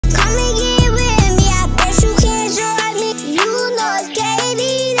Come and get with me, I bet you can't join me. You know it's KD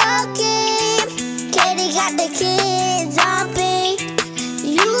the King. KD got the kids jumping.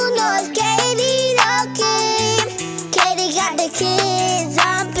 You know it's KD the King. KD got the kids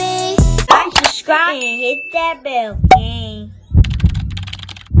jumping. Like, subscribe, and hit that bell, gang.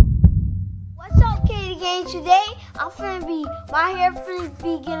 What's up, Kd Gang? Today, my hair finna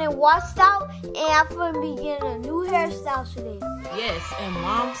be getting washed out, and I'm finna be getting a new hairstyle today. Yes, and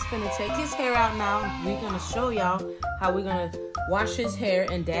Mom's finna take his hair out now. We're gonna show y'all how we're gonna wash his hair,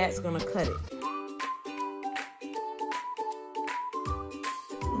 and Dad's gonna cut it.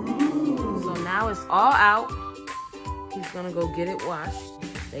 So now it's all out. He's gonna go get it washed.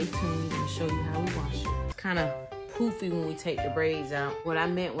 Stay tuned. I'm gonna show you how we wash it. It's kind of poofy when we take the braids out. What I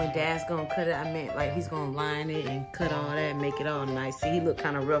meant when Dad's gonna cut it, I meant like he's gonna line it and cut all that and make it all nice. See, he look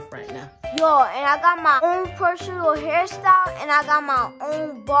kind of rough right now. Yo, and I got my own personal hairstyle, and I got my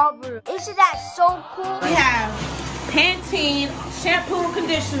own barber. Isn't that so cool? We have Pantene shampoo and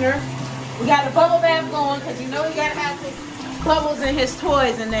conditioner. We got the bubble bath going because you know he gotta have his bubbles in his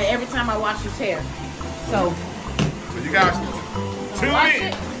toys in there every time I wash his hair. So you guys tune wash in.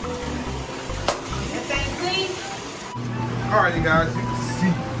 it. Everything clean. Alright, you guys, you can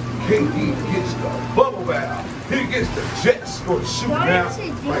see KD gets the bubble bath. He gets the jets going to shoot now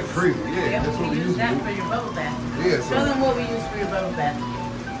like crazy. Yeah, that's what we use that for your bubble bath. Yeah, Show them what we use for your bubble bath.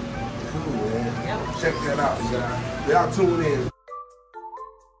 Cool, man. Yep. Check that out, you guys. Y'all tune in.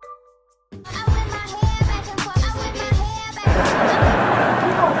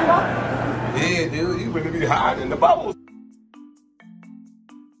 Yeah, dude, you better be hiding the bubbles.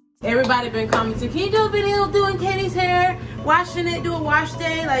 Everybody been commenting, can you do a video doing Katie's hair, washing it, do a wash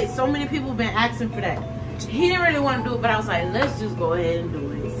day? Like, so many people been asking for that. He didn't really want to do it, but I was like, let's just go ahead and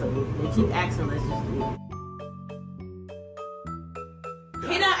do it. So they keep asking, let's just do it.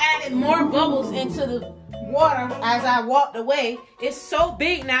 He done added more bubbles into the water as I walked away. It's so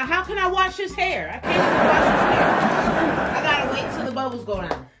big now. How can I wash his hair? I can't even wash his hair. I gotta wait till the bubbles go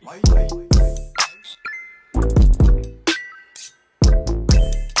down.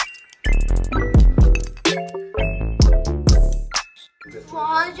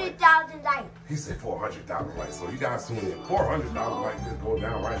 400,000 likes. He said 400,000 likes. So you guys tune in. 400,000 likes just go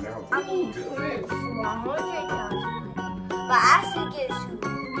down right now. I mean, 100,000. But Ashley gets you.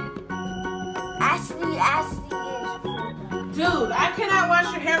 Ashley gets you. Dude, I cannot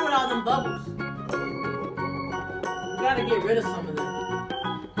wash your hair with all them bubbles. You gotta get rid of some of them.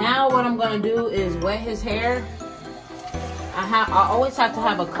 Now what I'm gonna do is wet his hair. I always have to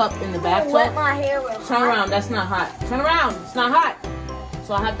have a cup in the bathtub. Wet my hair with Turn around, that's not hot. Turn around, it's not hot.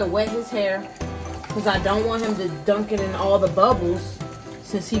 So I have to wet his hair because I don't want him to dunk it in all the bubbles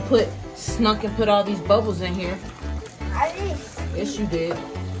since he snuck and put all these bubbles in here. I did. Yes, you did.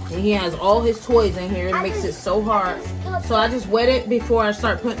 And he has all his toys in here. It makes it so hard. So I just wet it before I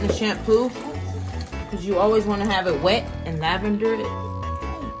start putting the shampoo because you always want to have it wet and lavender it.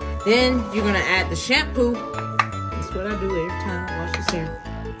 Then you're going to add the shampoo. That's what I do every time I wash his hair.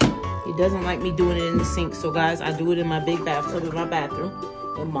 He doesn't like me doing it in the sink. So guys, I do it in my big bathtub in my bathroom.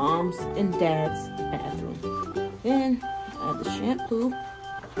 In Mom's and Dad's bathroom. Then add the shampoo.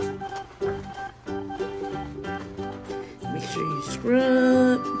 Make sure you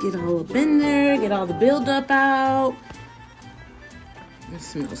scrub. Get all up in there. Get all the buildup out. It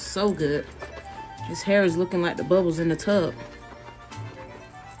smells so good. His hair is looking like the bubbles in the tub.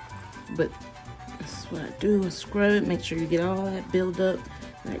 But that's what I do. I scrub it. Make sure you get all that buildup.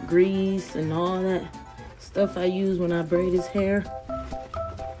 That grease and all that stuff I use when I braid his hair.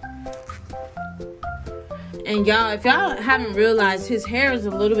 And y'all, if y'all haven't realized, his hair is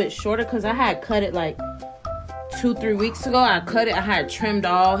a little bit shorter because I had cut it like 2-3 weeks ago. I had trimmed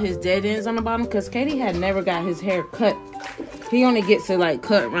all his dead ends on the bottom because Katie had never got his hair cut. He only gets it like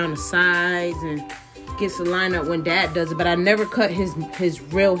cut around the sides and gets to line up when Dad does it, but I never cut his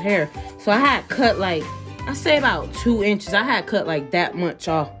real hair. So I had cut like, I say about 2 inches. I had cut like that much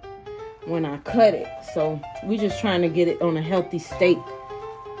off when I cut it. So we just trying to get it on a healthy state.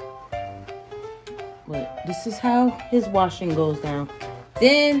 But this is how his washing goes down.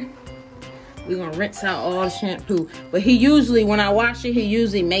 Then we're gonna rinse out all the shampoo. But he usually, when I wash it, he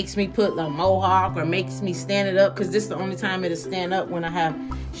usually makes me put a mohawk or makes me stand it up because this is the only time it'll stand up when I have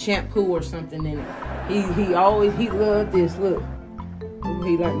shampoo or something in it. He loved this. Look what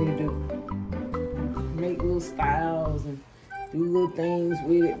he like me to do. Make little styles and do little things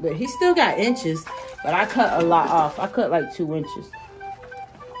with it. But he still got inches, but I cut a lot off. I cut like 2 inches.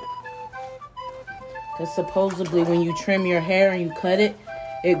 Because supposedly when you trim your hair and you cut it,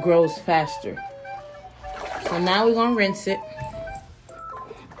 it grows faster. So now we're going to rinse it.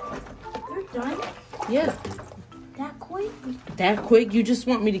 Done? Yeah. That quick? That quick? You just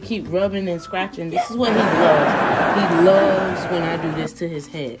want me to keep rubbing and scratching. This is what he loves. He loves when I do this to his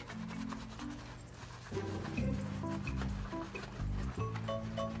head.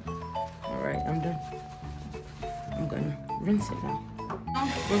 All right, I'm done. I'm gonna rinse it now.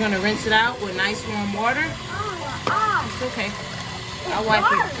 We're gonna rinse it out with nice warm water. It's okay. I'll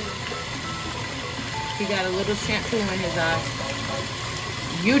wipe it. He got a little shampoo in his eye.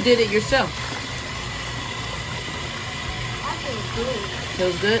 You did it yourself. That feels good.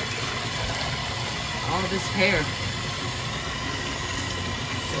 Feels good? All this hair.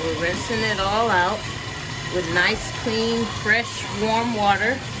 So we're rinsing it all out with nice, clean, fresh, warm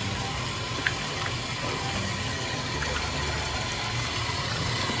water.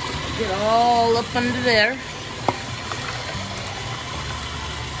 Get all up under there.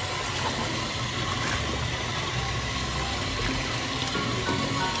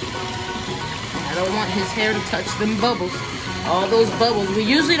 I don't want his hair to touch them bubbles. All those bubbles. We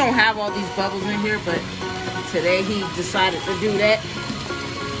usually don't have all these bubbles in here, but today he decided to do that.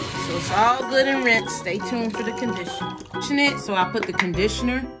 So it's all good and rinsed. Stay tuned for the conditioner. So I put the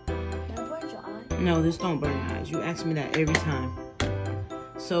conditioner. No, this don't burn your eyes. You ask me that every time.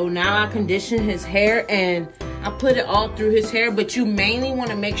 So now I condition his hair and I put it all through his hair, but you mainly want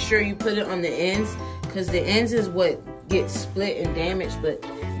to make sure you put it on the ends because the ends is what gets split and damaged, but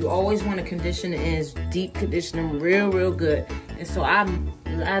you always want to condition the ends, deep condition them real good. And so I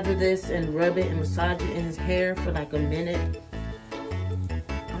lather this and rub it and massage it in his hair for like a minute.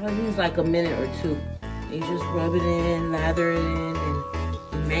 I'll use like a minute or two. You just rub it in, lather it in, and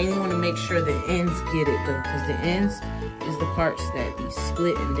you mainly want to make sure the ends get it though, because the ends is the parts that be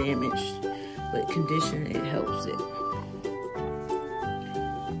split and damaged. But condition, it helps it.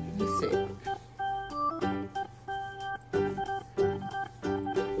 That's it.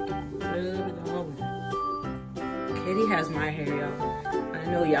 Kd has my hair, y'all. I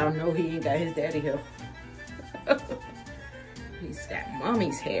know y'all know he ain't got his daddy hair. He's got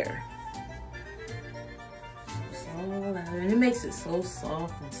mommy's hair. It's all out, and it makes it so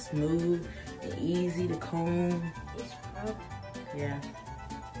soft and smooth and easy to comb. Yeah.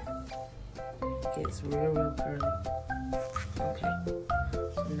 Gets real curly. Okay.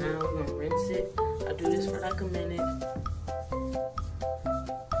 So now we're gonna rinse it. I'll do this for like a minute.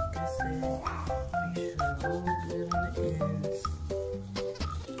 That's it. Make sure it's all good on the ends.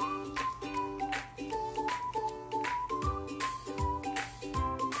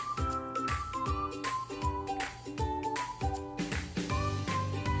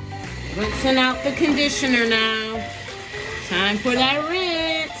 Rinsing out the conditioner now. Time for that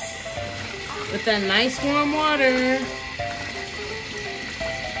rinse with that nice warm water.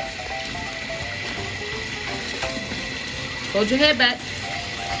 Hold your head back.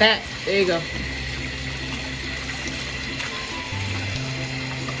 Back. There you go.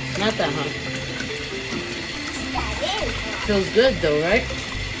 Not that hot. Feels good though, right?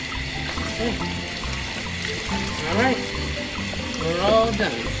 Okay. All right. We're all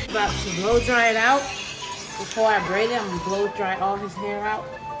done. About to blow dry it out. Before I braid it, I'm gonna blow dry all his hair out.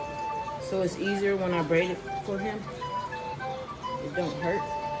 So it's easier when I braid it for him. It don't hurt.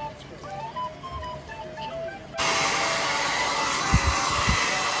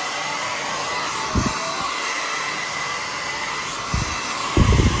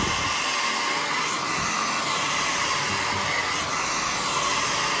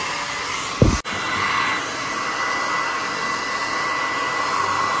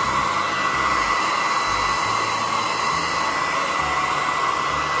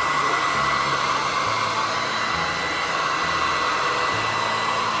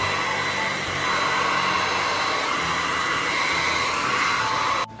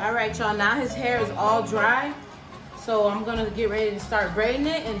 All right, y'all, now his hair is all dry. So I'm gonna get ready to start braiding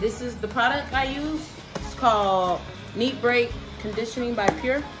it. And this is the product I use. It's called Neat Braid Conditioning by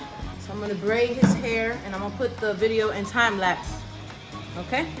Pure. So I'm gonna braid his hair and I'm gonna put the video in time lapse.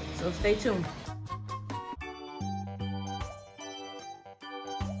 Okay, so stay tuned.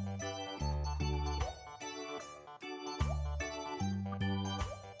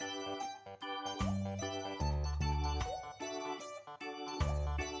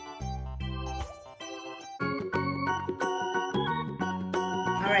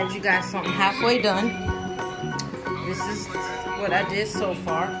 All right, you guys, so I'm halfway done. This is what I did so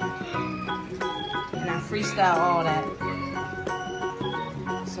far. And I freestyle all that.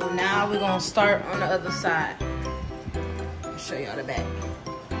 So now we're gonna start on the other side. I'll show y'all the back.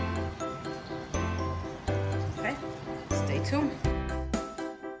 Okay, stay tuned.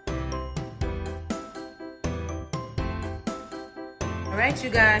 All Alright,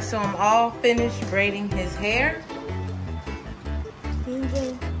 you guys, so I'm all finished braiding his hair.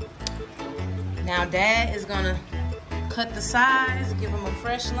 Now Dad is gonna cut the sides, give him a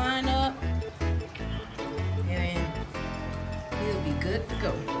fresh line up, and then he'll be good to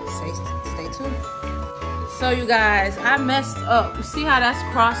go. Stay tuned. So you guys, I messed up. You see how that's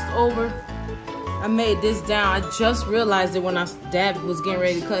crossed over? I made this down. I just realized it when Dad was getting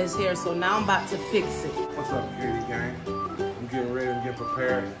ready to cut his hair, so now I'm about to fix it. What's up, Kd Gang? I'm getting ready to get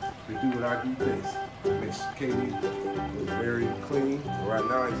prepared to do what I do best. Make sure Kd is very clean. Right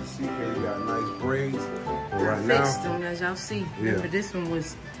now, as you see, Kd got nice braids. Right I fixed them, as y'all see. Remember, this one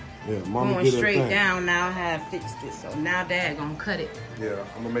was going straight down. Now I have fixed it, so now Dad gonna cut it. Yeah,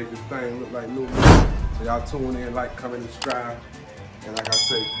 I'm gonna make this thing look like new. So y'all tune in, like, comment, subscribe, and like I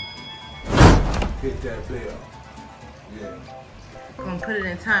say, hit that bell. Yeah. I'm gonna put it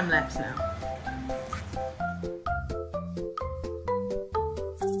in time lapse now.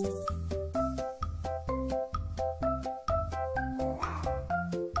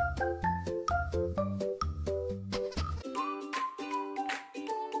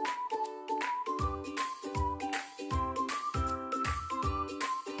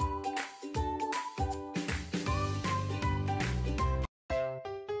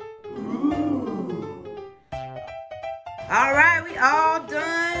 All right, we all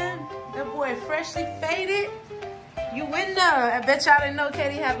done. That boy freshly faded. You in there. I bet y'all didn't know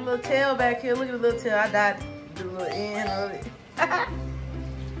Kd had a little tail back here. Look at the little tail. I died the little end of it.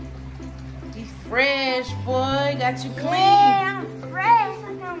 He fresh, boy. Got you clean. Yeah, I'm fresh.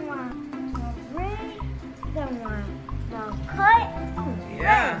 I got one braid. Got one cut.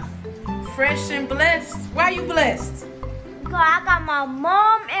 Yeah. Fresh and blessed. Why you blessed? Because I got my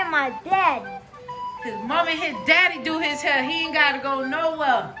mom and my dad. His mom and his daddy do his hair. He ain't got to go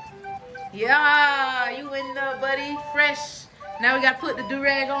nowhere. Yeah, you in there, buddy. Fresh. Now we got to put the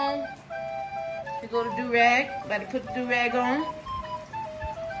do-rag on. We go to do-rag. About to put the do-rag on.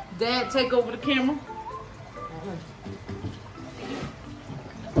 Dad, take over the camera.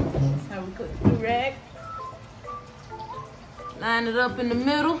 That's how we put the do-rag. Line it up in the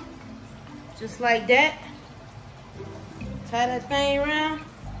middle. Just like that. Tie that thing around.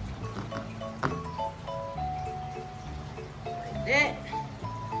 That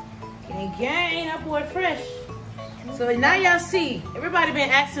gang, that boy fresh. So now y'all see, everybody been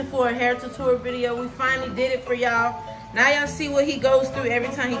asking for a hair tutorial video. We finally did it for y'all. Now y'all see what he goes through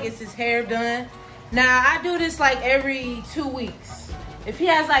every time he gets his hair done. Now I do this like every 2 weeks. If he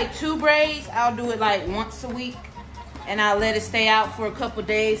has like 2 braids, I'll do it like once a week, and I'll let it stay out for a couple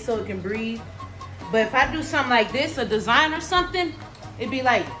days so it can breathe. But if I do something like this, a design or something, it'd be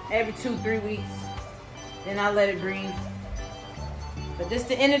like every 2-3 weeks. Then I'll let it breathe. But this is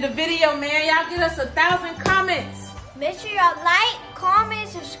the end of the video, man. Y'all get us 1,000 comments. Make sure y'all like, comment,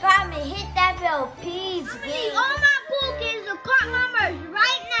 subscribe, and hit that bell, please. I need all my cool kids to cart my merch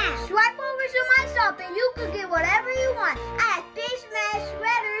right now. Swipe over to my shop and you can get whatever you want. I have face masks,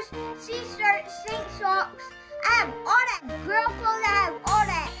 sweaters, t-shirts, sink socks. I have all that. Girl clothes, I have all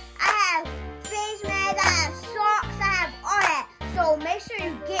that. I have face masks, I have socks, I have all that. So make sure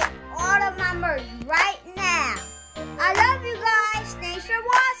you get all of my merch right now. I love you guys. Thanks for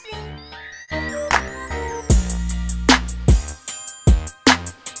watching. Thanks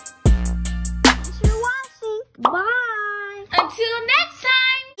for watching. Bye. Until next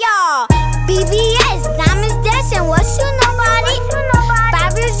time. Y'all, BBS, diamonds dancing. What's you nobody?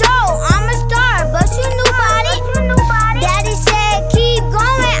 5 years old, I'm a star, but you nobody. Daddy said keep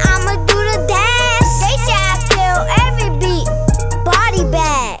going, I'ma do the dance. They say I kill every beat. Body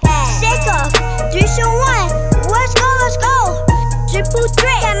bag. Shake off. 3, 2, 1. Let's go. Triple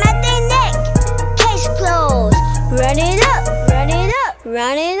threat. I'm at their neck. Case closed. Run it up. Run it up.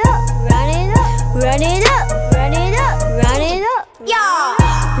 Run it up. Run it up. Run it up. Run it up. Run it up. Y'all.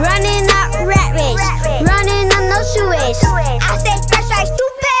 Running up rat race. Running up no shoelace. I say fresh like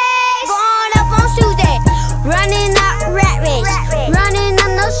toothpaste. Going up on Tuesday. Running up rat race. Running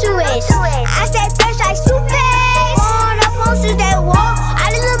up no shoelace.